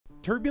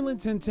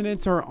Turbulence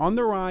incidents are on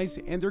the rise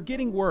and they're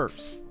getting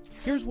worse.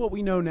 Here's what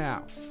we know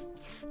now.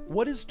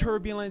 What is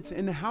turbulence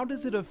and how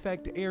does it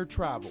affect air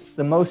travel?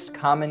 The most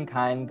common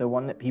kind, the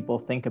one that people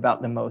think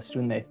about the most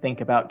when they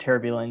think about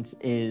turbulence,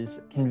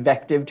 is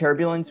convective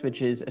turbulence,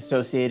 which is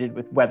associated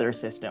with weather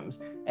systems.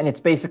 And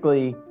it's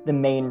basically the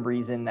main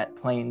reason that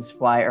planes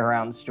fly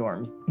around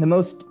storms. The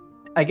most,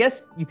 I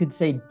guess you could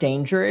say,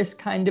 dangerous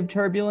kind of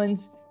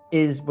turbulence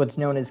is what's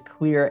known as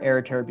clear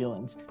air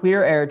turbulence.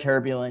 Clear air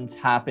turbulence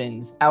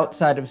happens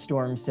outside of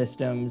storm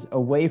systems,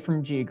 away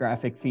from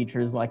geographic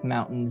features like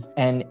mountains,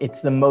 and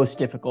it's the most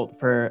difficult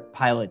for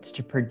pilots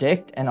to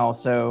predict, and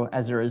also,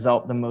 as a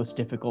result, the most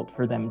difficult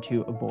for them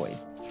to avoid.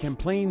 Can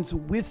planes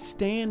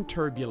withstand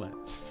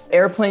turbulence?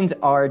 Airplanes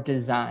are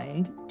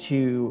designed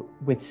to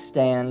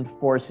withstand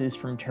forces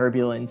from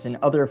turbulence and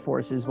other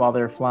forces while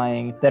they're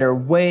flying that are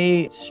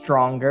way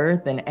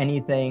stronger than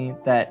anything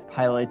that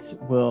pilots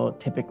will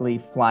typically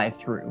fly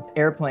through.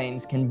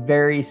 Airplanes can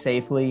very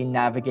safely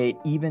navigate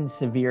even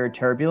severe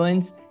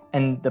turbulence,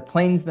 and the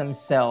planes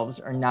themselves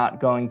are not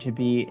going to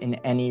be in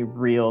any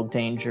real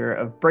danger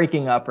of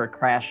breaking up or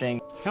crashing.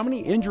 How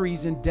many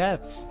injuries and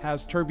deaths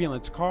has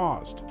turbulence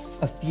caused?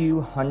 A few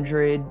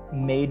hundred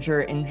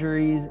major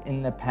injuries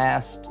in the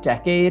past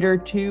decade or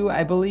two,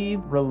 I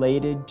believe,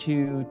 related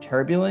to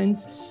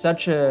turbulence.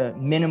 Such a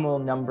minimal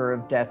number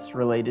of deaths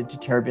related to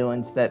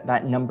turbulence that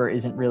that number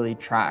isn't really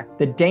tracked.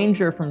 The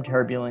danger from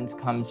turbulence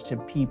comes to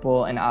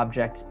people and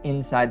objects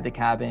inside the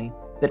cabin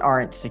that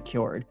aren't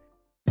secured.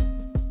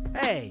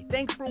 Hey,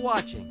 thanks for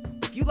watching.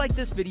 If you like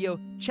this video,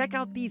 check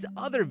out these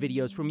other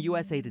videos from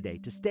USA Today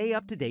to stay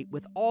up to date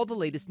with all the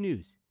latest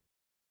news.